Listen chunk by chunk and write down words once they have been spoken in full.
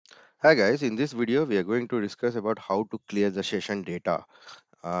Hi guys, in this video we are going to discuss about how to clear the session data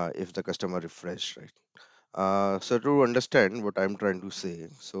if the customer refresh, right? So to understand what I'm trying to say,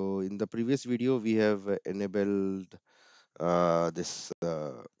 so in the previous video we have enabled this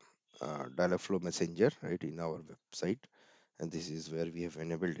Dialogflow messenger, right, in our website, and this is where we have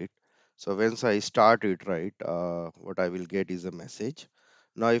enabled it. So once I start it, right, what I will get is a message.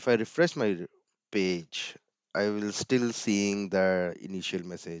 Now if I refresh my page, I will still seeing the initial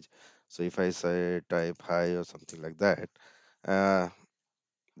message. So if I say type hi or something like that, uh,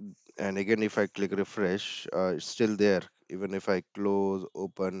 and again if I click refresh, it's still there. Even if I close,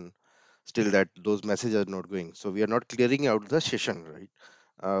 open, still that those messages are not going. So we are not clearing out the session, right?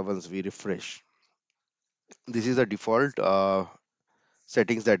 Once we refresh, this is the default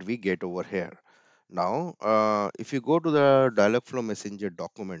settings that we get over here. Now, if you go to the Dialogflow Messenger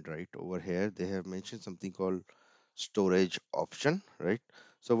document, right, over here, they have mentioned something called storage option, right?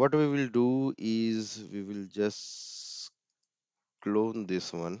 So what we will do is we will just clone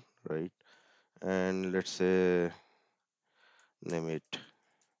this one, right? And let's say name it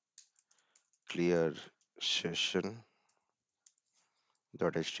clear session.html,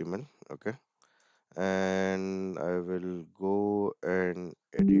 okay? And I will go and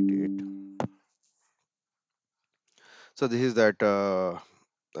edit it. So this is that the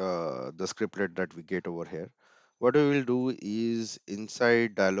scriptlet that we get over here. What we will do is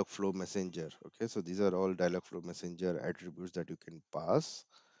inside Dialogflow Messenger. Okay, so these are all Dialogflow Messenger attributes that you can pass,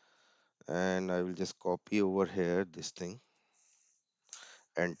 and I will just copy over here this thing,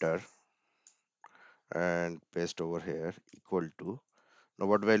 enter, and paste over here equal to. Now,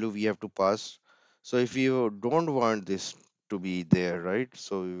 what value we have to pass? So if you don't want this to be there, right?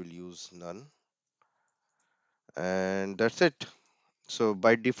 So we will use none, and that's it. So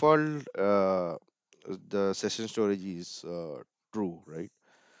by default, the session storage is true, right?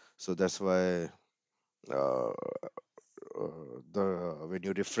 So that's why uh, the when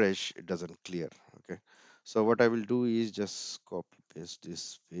you refresh, it doesn't clear. Okay. So what I will do is just copy paste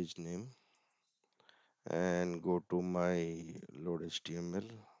this page name and go to my load HTML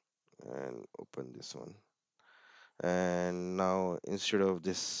and open this one. And now instead of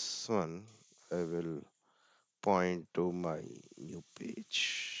this one, I will point to my new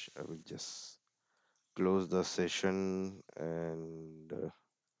page. I will just close the session and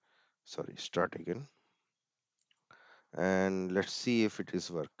sorry, start again, and let's see if it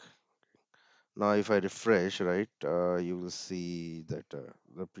is work. Now if I refresh, right, you will see that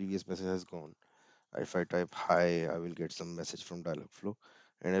the previous message has gone. If I type hi, I will get some message from Dialogflow,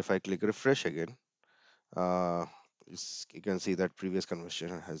 and if I click refresh again, uh, you can see that previous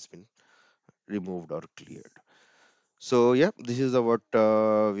conversation has been removed or cleared. So yeah, this is the what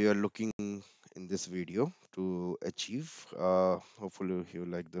we are looking in this video to achieve. Hopefully you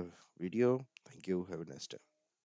like the video. Thank you. Have a nice day.